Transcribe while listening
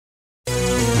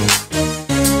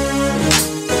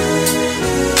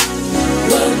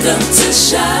Welcome to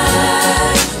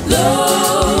Shiloh,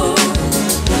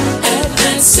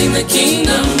 advancing the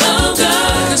kingdom of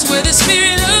God. 'Cause where the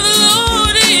Spirit of the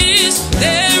Lord is,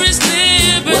 there is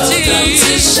liberty. Welcome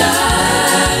to Shiloh,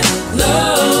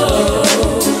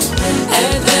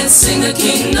 advancing the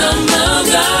kingdom of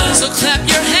God. So clap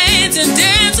your hands and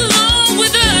dance along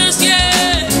with us,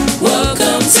 yeah.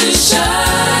 Welcome to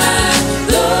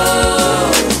Shiloh,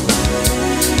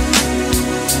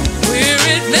 we're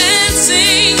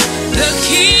advancing the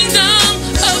kingdom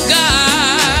of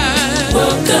God.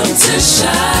 Welcome to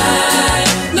Shiloh,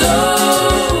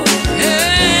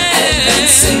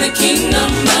 advancing the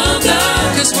kingdom of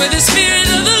God. 'Cause where the Spirit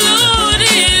of the Lord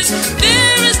is,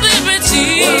 there is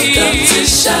liberty. Welcome to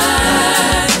Shiloh,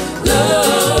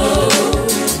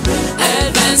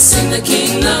 advancing the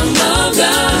kingdom of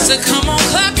God. So come on,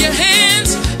 clap your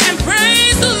hands and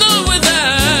praise the Lord with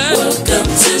us. Welcome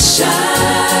to Shiloh,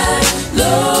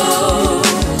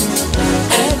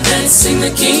 advancing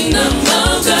the kingdom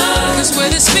of God. 'Cause where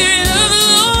the Spirit of the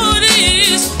Lord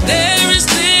is, there is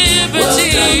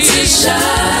liberty. Welcome to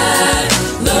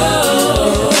Shiloh,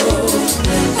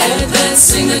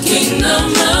 advancing the kingdom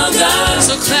of God.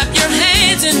 So clap your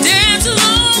hands and dance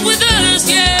along with us,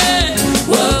 yeah.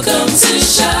 Welcome to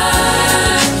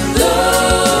Shiloh,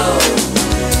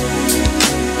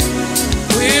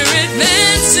 we're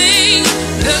advancing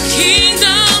the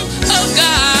kingdom of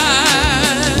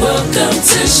God. Welcome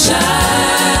to Shiloh,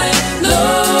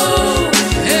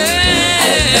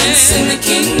 advancing the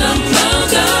kingdom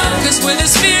of God. 'Cause where the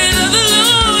Spirit of the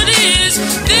Lord is,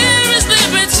 there is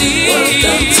liberty.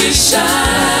 Welcome to Shiloh,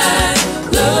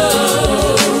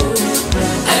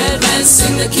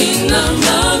 advancing the kingdom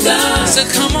of God. So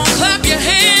come on, clap your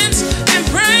hands and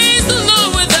praise the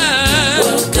Lord with us.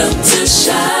 Welcome to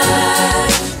Shiloh.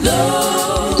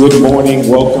 Good morning.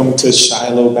 Welcome to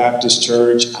Shiloh Baptist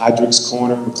Church, Odrick's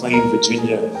Corner, McLean,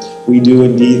 Virginia. We do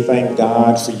indeed thank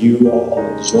God for you all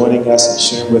joining us and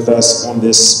sharing with us on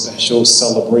this special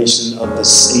celebration of the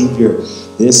Savior.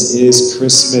 This is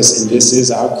Christmas, and this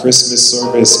is our Christmas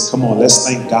service. Come on, let's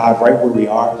thank God right where we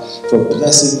are for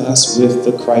blessing us with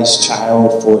the Christ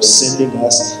child, for sending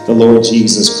us the Lord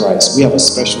Jesus Christ. We have a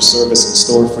special service in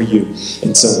store for you,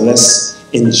 and so let's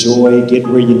enjoy, get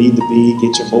where you need to be,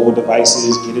 get your mobile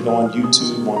devices, get it on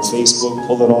YouTube, on Facebook,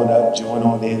 pull it on up, join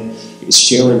on in,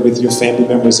 share it with your family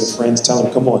members and friends. Tell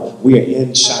them, come on, we are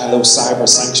in Shiloh Cyber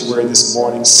Sanctuary this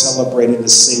morning celebrating the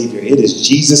Savior. It is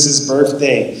Jesus'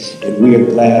 birthday, and we are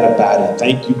glad about it.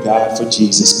 Thank you, God, for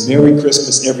Jesus. Merry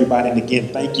Christmas, everybody, and again,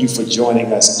 thank you for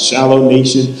joining us in Shiloh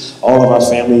Nation, all of our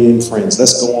family and friends.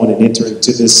 Let's go on and enter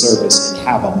into this service and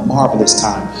have a marvelous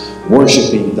time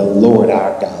worshiping the Lord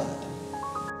our God.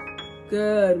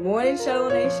 Good morning, Shiloh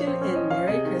Nation, and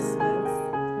Merry Christmas.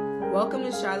 Welcome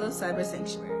to Shiloh Cyber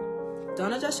Sanctuary.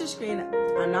 Don't adjust your screen.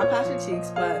 I'm not Pastor Cheeks,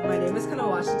 but my name is Kenna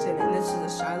Washington, and this is the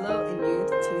Shiloh and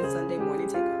Youth Teen Sunday Morning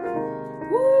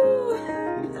Takeover. Woo!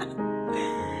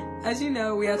 As you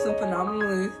know, we have some phenomenal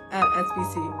youth at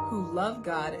SBC who love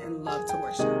God and love to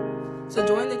worship. So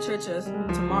join the church of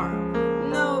tomorrow.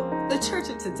 No, the church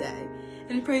of today.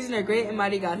 In praising our great and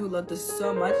mighty God who loved us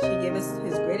so much, he gave us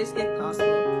his greatest gift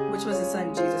possible, which was his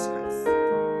son, Jesus Christ.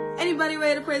 Anybody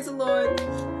ready to praise the Lord?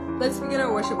 Let's begin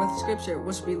our worship with scripture,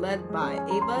 which will be led by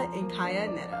Ava and Kaya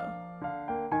Neto.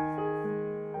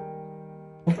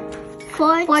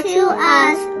 For to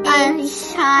us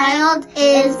a child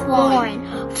is born,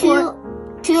 to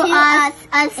us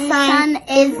a son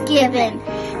is given,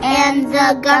 and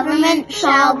the government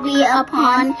shall be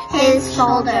upon his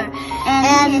shoulder,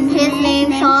 and his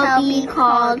name shall be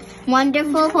called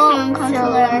Wonderful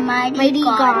Counselor, Mighty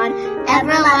God,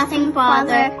 Everlasting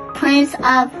Father, Prince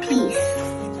of Peace.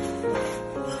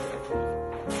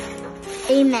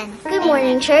 Amen. Good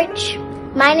morning, church.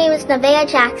 My name is Nevaeh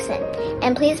Jackson,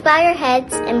 and please bow your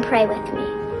heads and pray with me.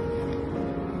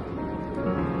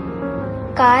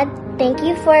 God, thank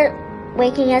you for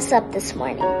waking us up this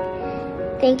morning.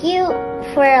 Thank you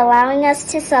for allowing us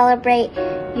to celebrate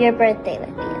your birthday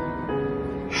with you.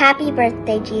 Happy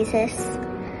birthday, Jesus.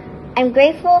 I'm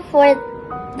grateful for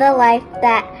the life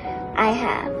that I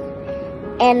have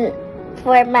and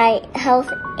for my health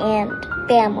and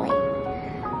family.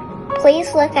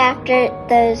 Please look after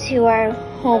those who are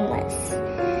homeless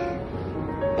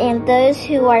and those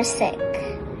who are sick.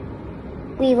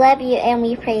 We love you and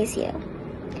we praise you.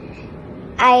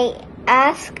 I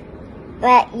ask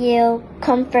that you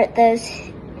comfort those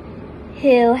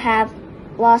who have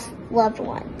lost loved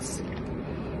ones.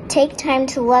 Take time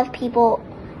to love people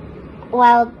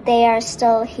while they are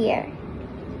still here.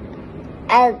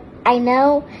 I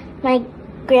know my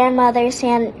grandmothers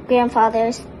and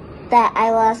grandfathers that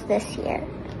I lost this year.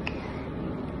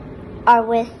 are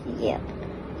with you,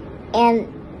 and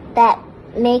that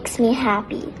makes me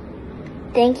happy.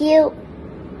 Thank you,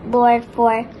 Lord,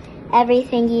 for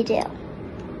everything you do.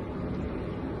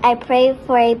 I pray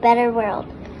for a better world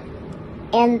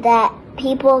and that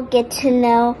people get to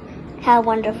know how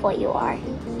wonderful you are.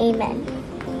 Amen.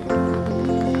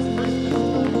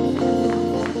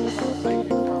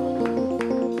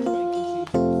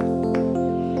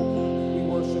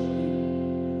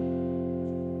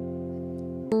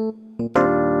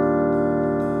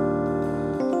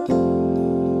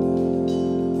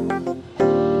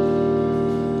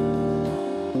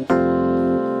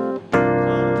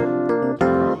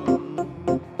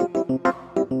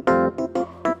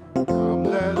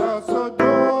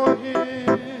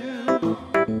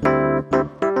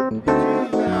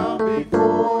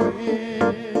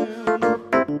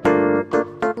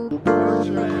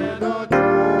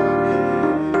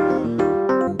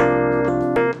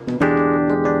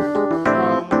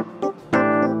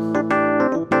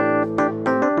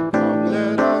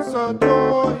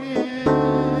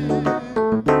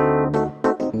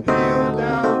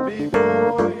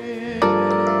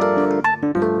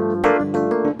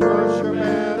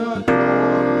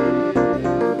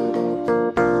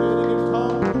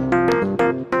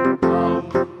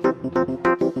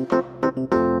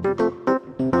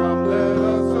 Let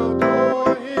us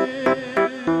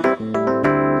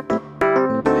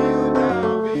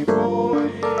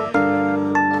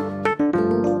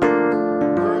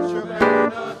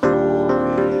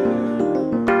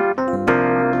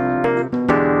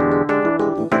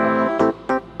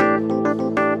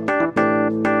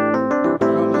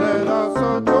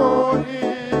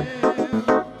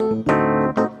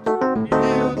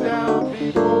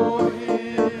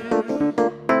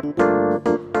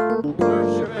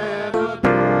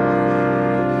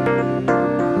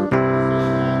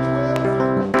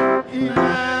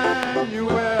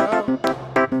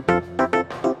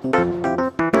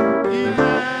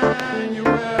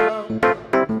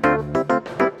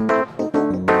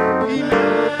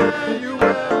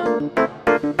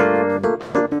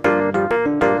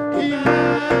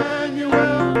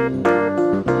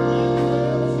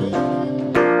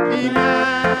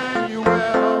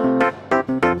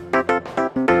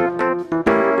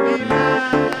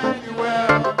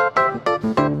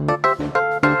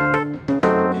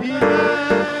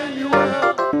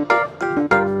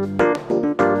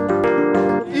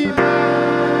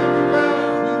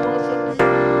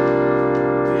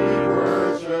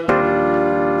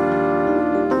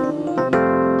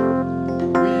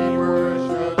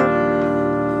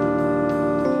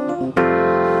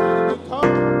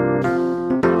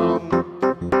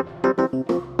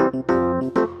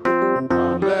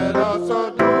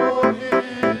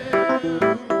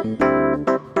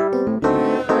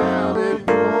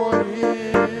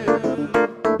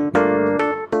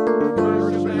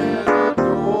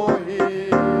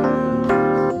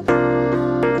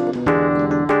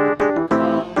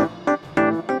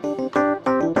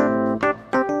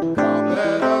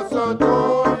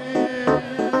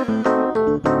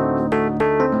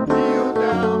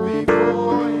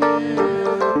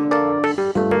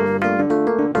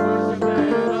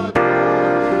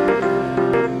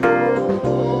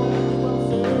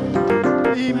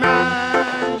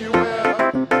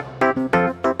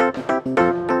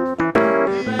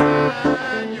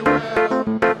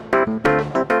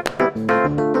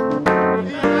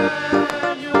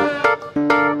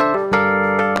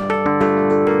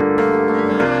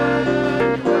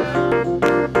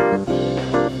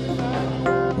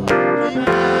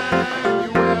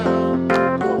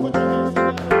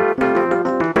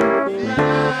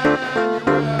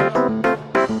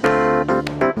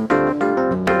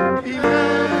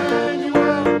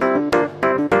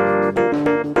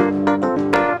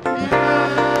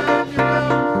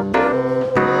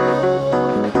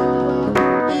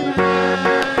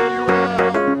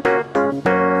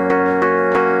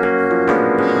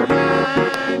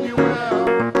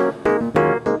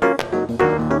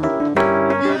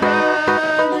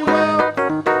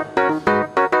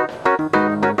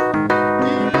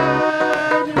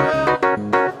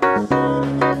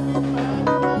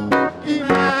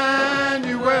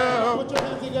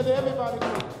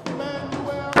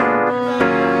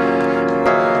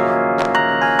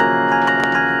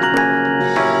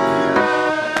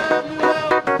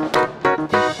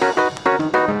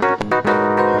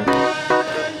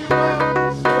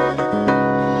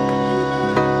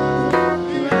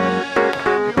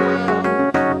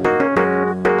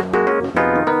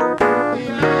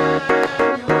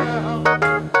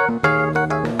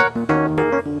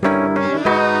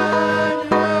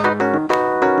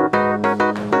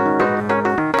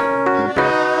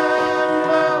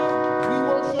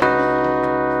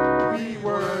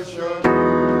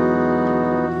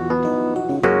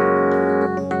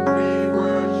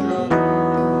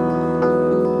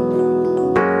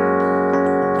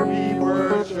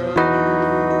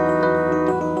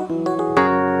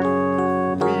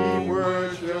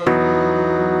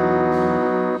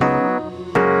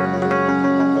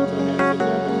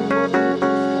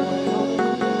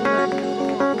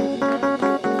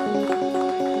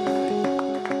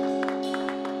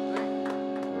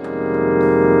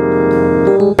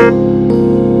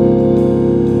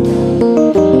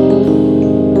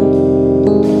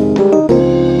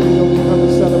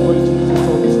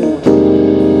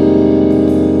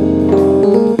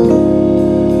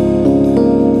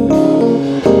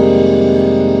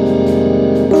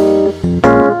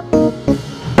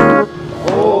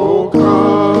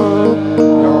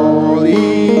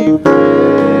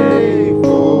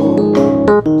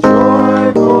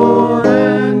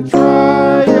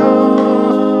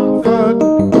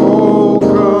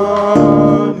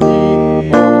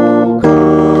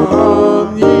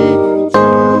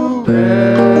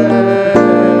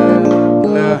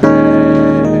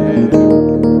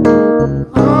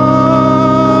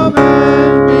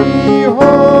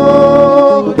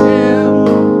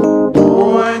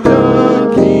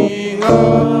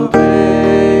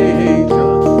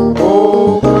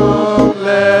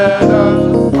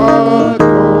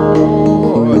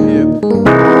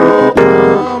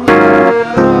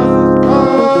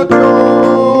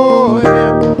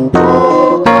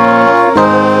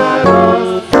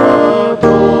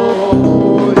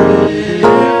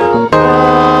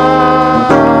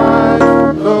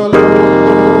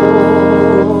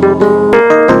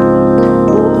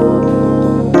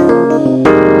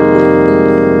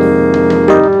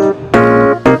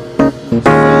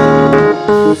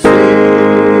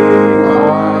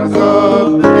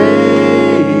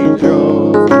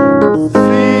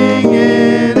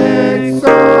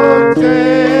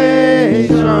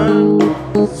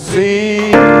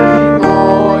Sing,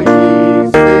 all ye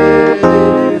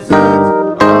citizens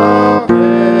of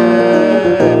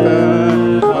heaven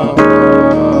above.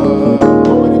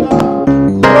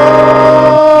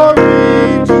 Glory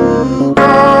to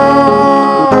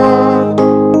God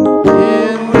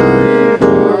in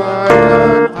the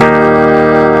highest.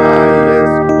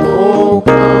 Oh,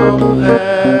 come,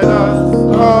 let us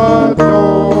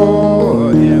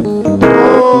adore Him.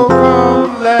 Oh,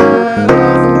 come, let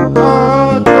us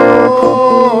adore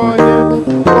Him.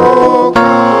 Oh,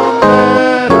 come,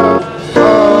 let us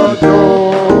adore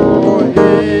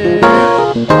Him.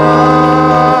 Christ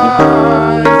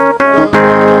the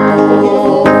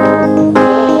Lord,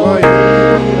 for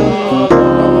He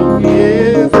alone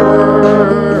is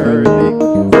worthy.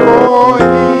 For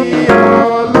He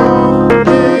alone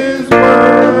is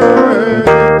worthy.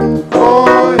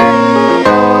 For He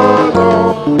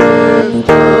alone is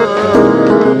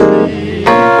worthy.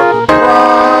 Christ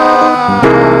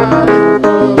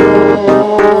the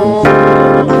Lord.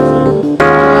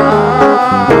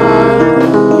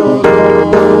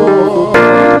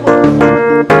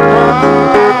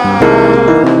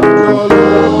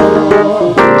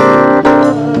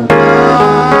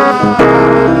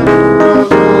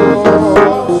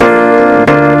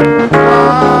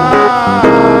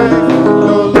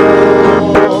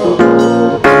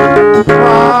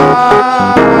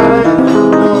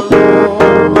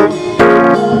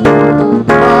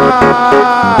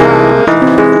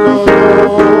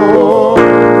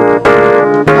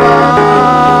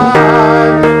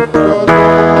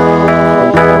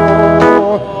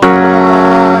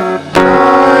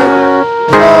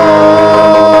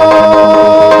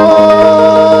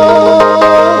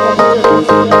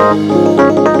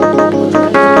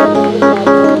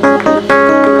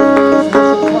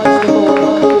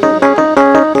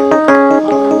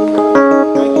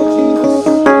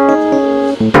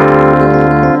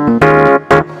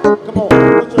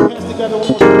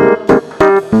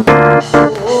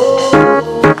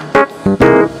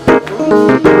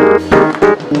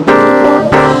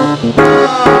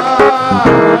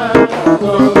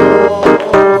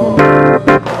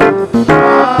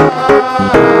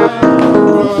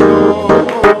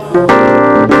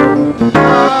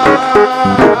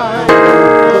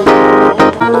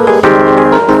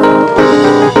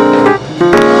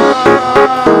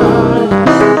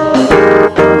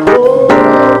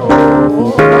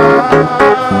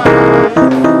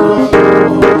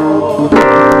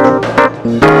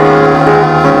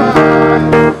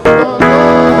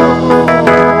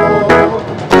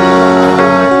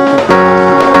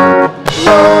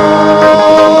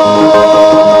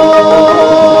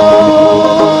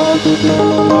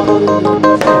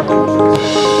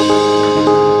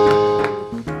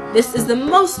 This is the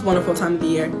most wonderful time of the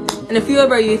year, and a few of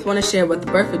our youth want to share what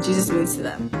the birth of Jesus means to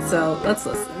them. So let's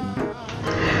listen.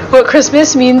 What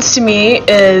Christmas means to me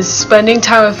is spending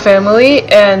time with family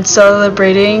and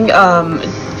celebrating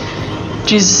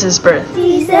Jesus' birth.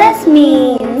 Jesus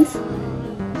means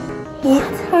He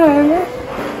taught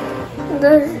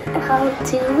us how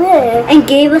to live and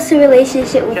gave us a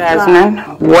relationship with Jasmine,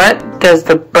 God. what does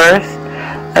the birth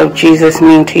of Jesus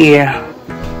mean to you?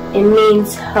 It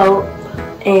means hope,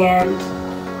 and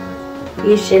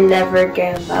you should never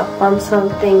give up on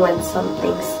something when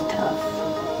something's tough.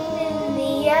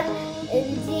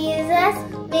 And Jesus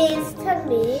means to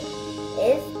me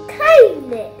is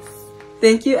kindness.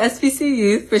 Thank you, SBC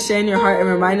Youth, for sharing your heart and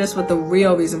reminding us what the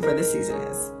real reason for this season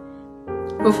is.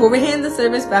 Before we hand the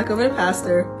service back over to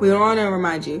Pastor, we want to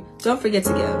remind you, don't forget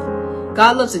to give.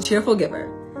 God loves a cheerful giver.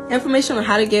 Information on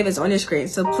how to give is on your screen,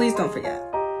 so please don't forget.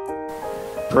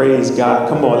 Praise God.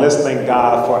 Come on, let's thank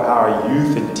God for our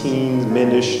youth and teens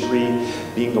ministry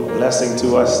being a blessing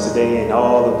to us today, and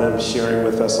all of them sharing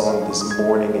with us on this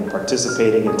morning and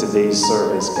participating in today's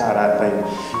service. God, I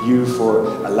thank you for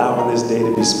allowing this day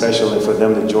to be special and for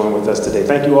them to join with us today.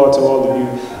 Thank you all to all of you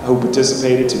who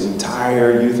participated, to the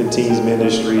entire youth and teens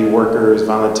ministry, workers,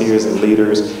 volunteers, and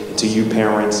leaders, and to you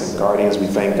parents and guardians. We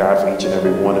thank God for each and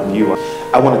every one of you.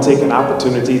 I want to take an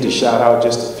opportunity to shout out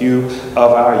just a few of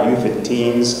our youth and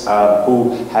teens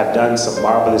who have done some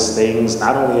marvelous things.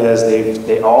 Not only as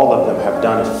all of them have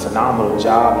done a phenomenal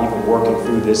job, even working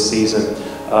through this season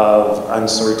of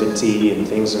uncertainty and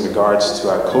things in regards to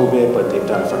our COVID, but they've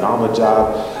done a phenomenal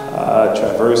job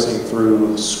traversing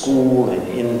through school and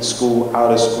in school,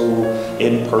 out of school,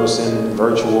 in person,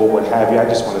 virtual, what have you. I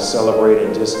just want to celebrate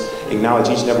and just acknowledge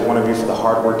each and every one of you for the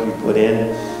hard work you put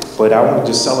in. But I want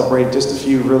to just celebrate just a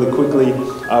few really quickly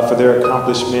for their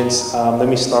accomplishments. Let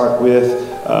me start with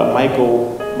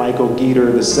Michael Michael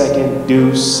Geeter II,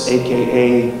 Deuce,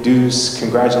 aka Deuce.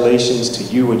 Congratulations to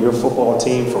you and your football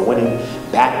team for winning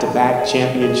back-to-back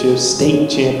championships, state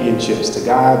championships. To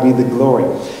God be the glory.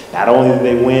 Not only did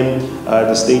they win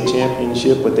the state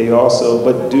championship, but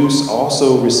Deuce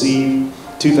also received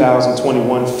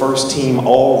 2021 first team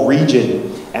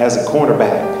all-region as a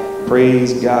cornerback.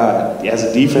 Praise God. As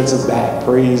a defensive back,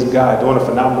 praise God, doing a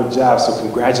phenomenal job. So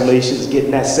congratulations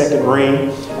getting that second ring.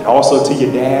 And also to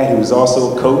your dad, who was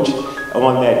also a coach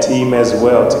on that team as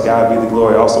well. To God be the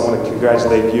glory. I also want to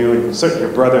congratulate you and certainly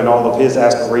your brother and all of his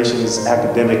aspirations,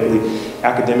 academic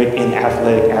and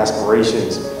athletic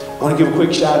aspirations. I want to give a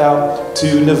quick shout out to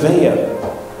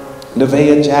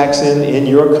Nevaeh Jackson, in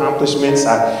your accomplishments.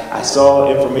 I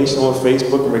saw information on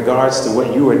Facebook in regards to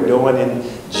what you are doing in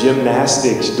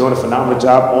gymnastics. You're doing a phenomenal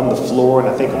job on the floor, and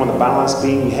I think on the balance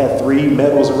beam you had 3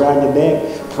 medals around your neck.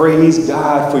 Praise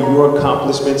God for your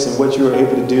accomplishments and what you were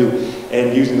able to do,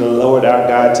 and using the Lord our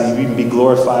God to even be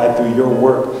glorified through your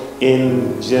work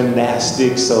in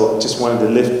gymnastics. So just wanted to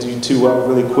lift you two up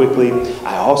really quickly.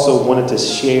 I also wanted to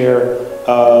share,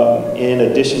 in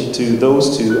addition to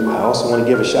those two, I also want to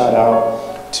give a shout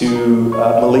out to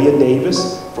Malia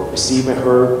Davis for receiving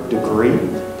her degree.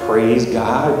 Praise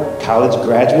God, college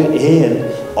graduate, and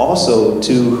also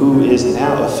to who is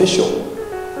now officially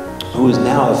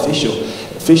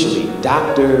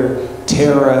Dr.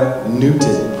 Tara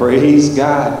Newton. Praise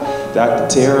God, Dr.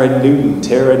 Tara Newton.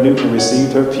 Tara Newton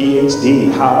received her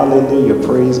PhD. Hallelujah,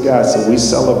 praise God. So we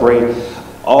celebrate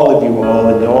all of you all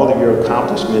and all of your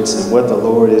accomplishments and what the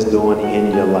Lord is doing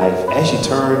in your life. As you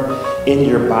turn in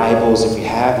your Bibles, if you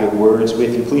have your words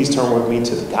with you, please turn with me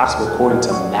to the Gospel according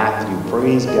to Matthew.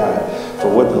 Praise God for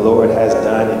what the Lord has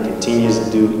done and continues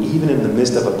to do, even in the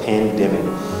midst of a pandemic.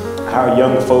 Our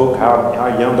young folk,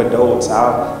 our young adults,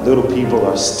 our little people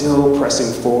are still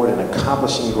pressing forward and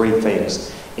accomplishing great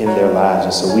things in their lives.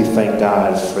 And so we thank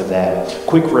God for that.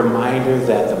 Quick reminder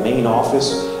that the main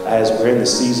office, as we're in the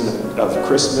season of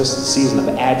Christmas, the season of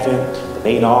Advent, the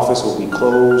main office will be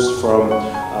closed from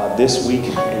this week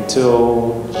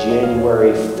until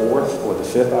January 4th or the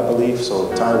 5th, I believe. So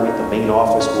the entire week, the main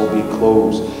office will be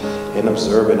closed in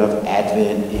observance of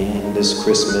Advent in this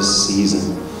Christmas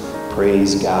season.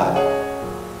 Praise God.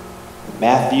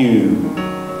 Matthew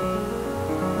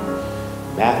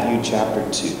chapter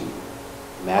 2.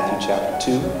 Matthew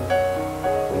chapter 2.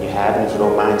 When you have it, if you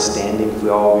don't mind standing, if we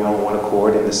all be on one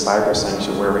accord in the cyber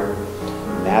sanctuary.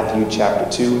 Matthew chapter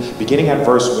 2, beginning at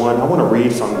verse 1. I want to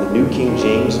read from the New King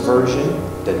James Version.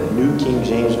 The New King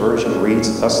James Version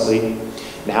reads thusly.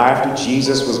 Now after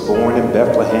Jesus was born in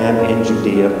Bethlehem in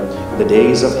Judea, in the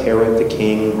days of Herod the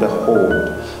king,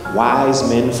 behold, wise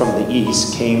men from the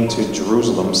east came to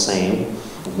Jerusalem, saying,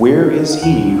 Where is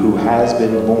he who has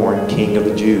been born King of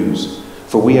the Jews?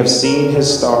 For we have seen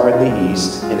his star in the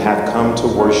east, and have come to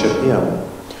worship him.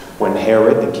 When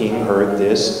Herod the king heard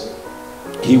this,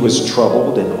 he was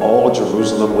troubled, and all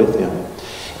Jerusalem with him.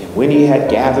 And when he had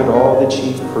gathered all the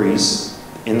chief priests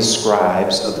and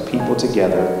scribes of the people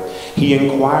together, he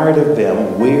inquired of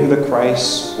them where the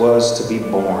Christ was to be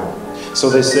born. So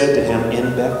they said to him,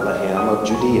 In Bethlehem of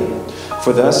Judea.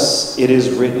 For thus it is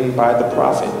written by the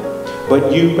prophet,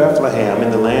 But you, Bethlehem,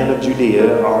 in the land of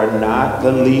Judea, are not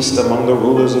the least among the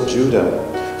rulers of Judah.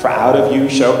 For out of you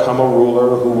shall come a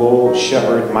ruler who will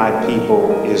shepherd my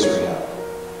people Israel.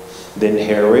 Then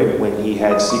Herod, when he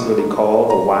had secretly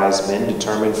called the wise men,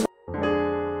 determined